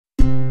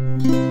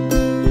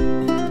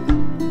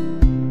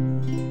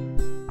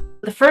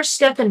first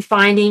step in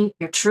finding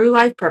your true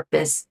life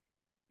purpose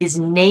is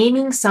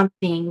naming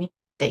something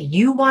that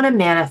you want to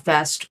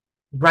manifest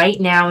right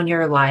now in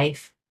your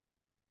life,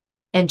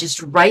 and just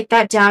write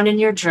that down in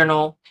your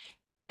journal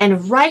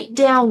and write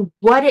down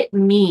what it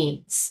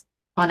means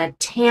on a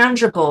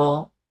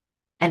tangible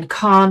and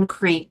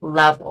concrete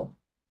level.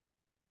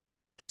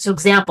 So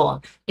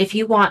example, if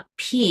you want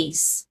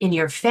peace in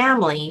your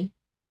family,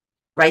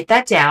 write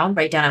that down.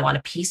 Write down, I want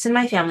a peace in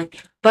my family,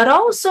 but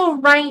also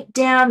write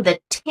down the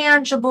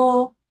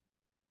tangible,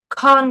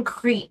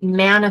 concrete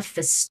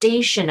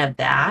manifestation of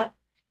that.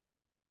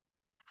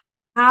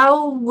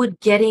 How would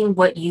getting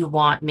what you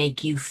want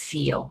make you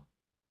feel?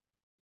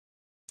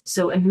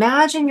 So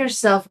imagine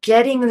yourself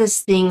getting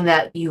this thing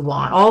that you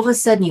want. All of a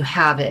sudden you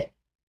have it.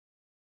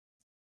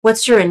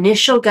 What's your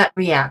initial gut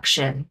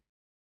reaction?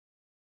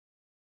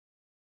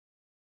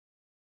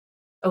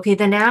 Okay,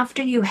 then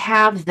after you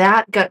have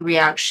that gut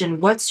reaction,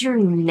 what's your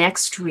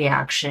next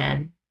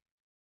reaction?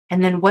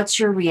 And then what's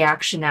your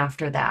reaction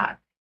after that?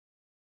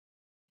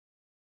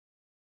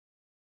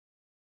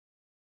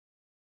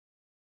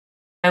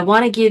 I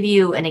want to give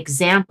you an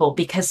example,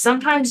 because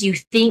sometimes you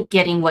think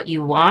getting what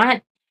you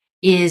want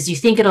is you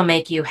think it'll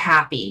make you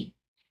happy.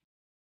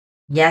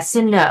 Yes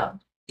and no.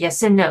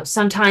 Yes and no.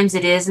 Sometimes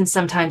it is and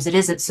sometimes it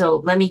isn't. So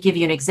let me give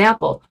you an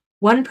example.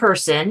 One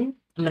person,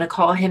 I'm going to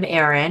call him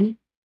Aaron,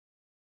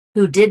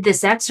 who did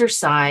this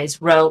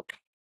exercise, wrote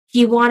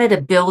he wanted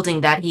a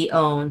building that he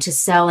owned to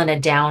sell in a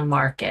down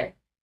market.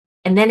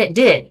 And then it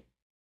did.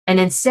 And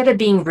instead of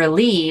being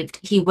relieved,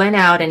 he went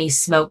out and he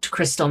smoked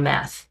crystal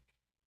meth.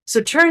 So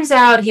it turns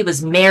out he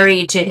was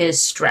married to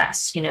his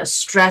stress. You know,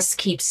 stress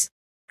keeps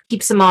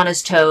him on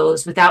his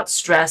toes. Without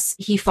stress,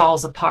 he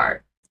falls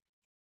apart.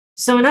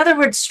 So in other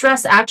words,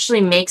 stress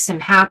actually makes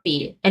him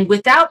happy. And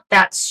without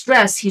that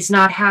stress, he's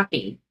not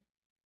happy.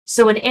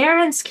 So in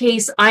Aaron's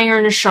case,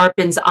 iron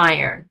sharpens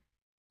iron.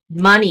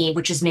 Money,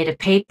 which is made of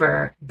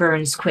paper,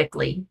 burns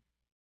quickly.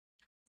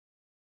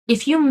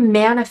 If you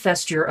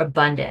manifest your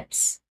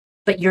abundance,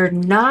 but you're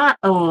not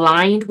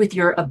aligned with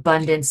your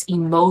abundance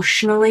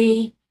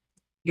emotionally,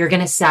 you're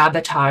going to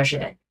sabotage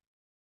it.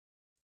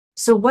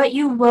 So what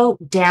you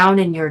wrote down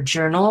in your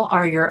journal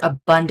are your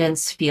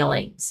abundance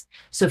feelings.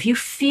 So if you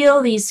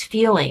feel these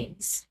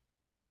feelings,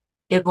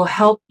 it will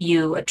help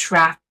you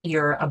attract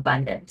your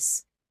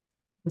abundance.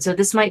 And so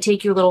this might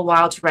take you a little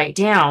while to write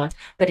down,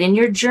 but in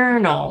your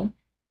journal,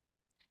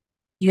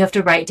 you have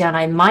to write down,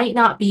 I might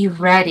not be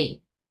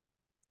ready,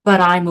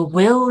 but I'm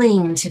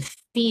willing to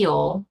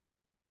feel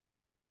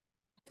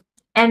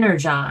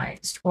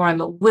energized, or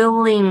I'm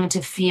willing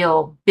to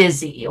feel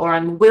busy, or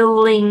I'm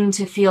willing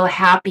to feel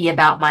happy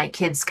about my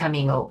kids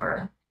coming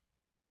over,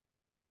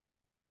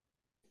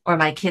 or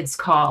my kids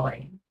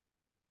calling.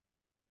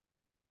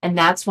 And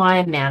that's why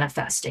I'm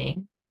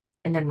manifesting.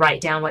 And then write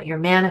down what you're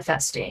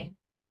manifesting.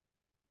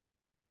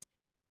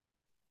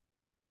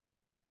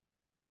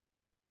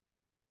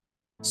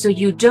 So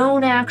you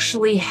don't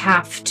actually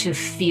have to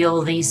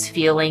feel these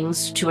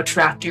feelings to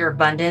attract your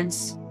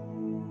abundance.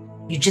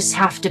 You just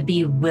have to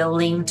be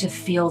willing to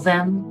feel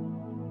them.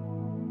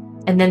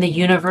 And then the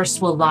universe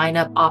will line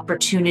up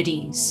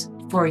opportunities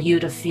for you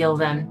to feel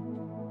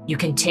them. You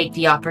can take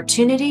the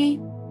opportunity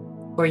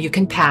or you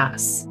can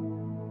pass.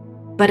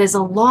 But as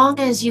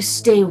long as you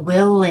stay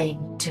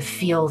willing to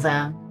feel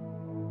them,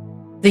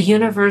 the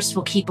universe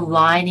will keep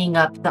lining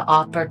up the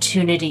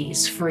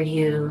opportunities for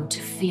you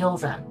to feel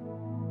them.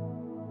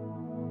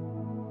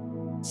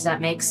 Does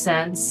that make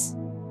sense?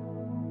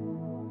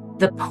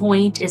 The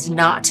point is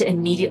not to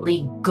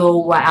immediately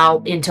go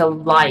out into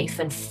life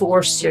and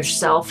force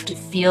yourself to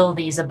feel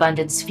these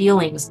abundance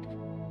feelings.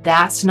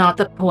 That's not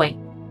the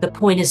point. The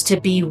point is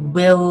to be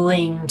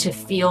willing to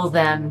feel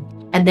them,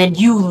 and then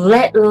you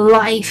let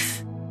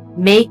life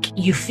make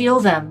you feel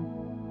them.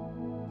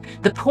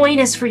 The point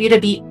is for you to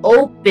be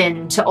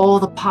open to all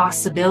the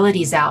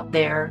possibilities out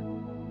there.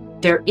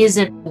 There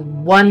isn't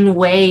one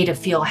way to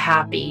feel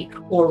happy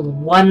or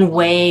one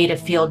way to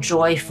feel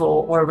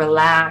joyful or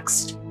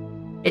relaxed.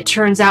 It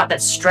turns out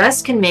that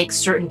stress can make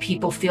certain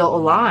people feel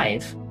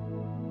alive.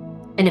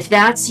 And if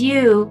that's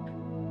you,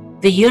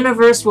 the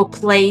universe will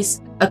place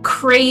a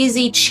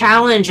crazy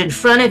challenge in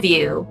front of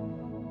you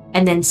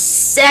and then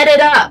set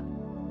it up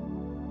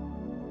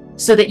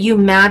so that you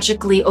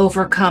magically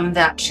overcome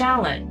that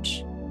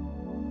challenge.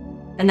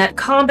 And that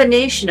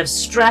combination of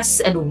stress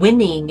and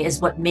winning is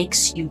what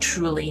makes you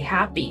truly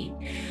happy.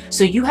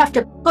 So you have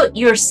to put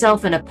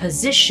yourself in a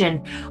position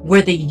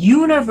where the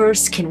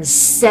universe can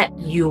set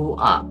you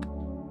up.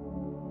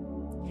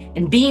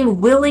 And being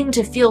willing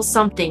to feel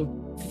something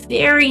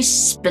very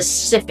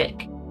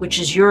specific, which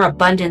is your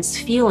abundance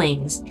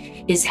feelings,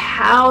 is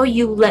how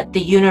you let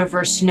the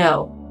universe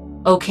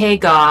know, okay,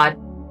 God,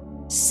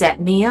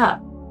 set me up.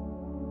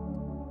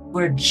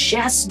 We're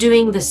just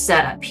doing the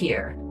setup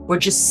here. We're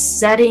just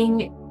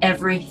setting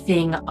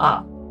everything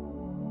up.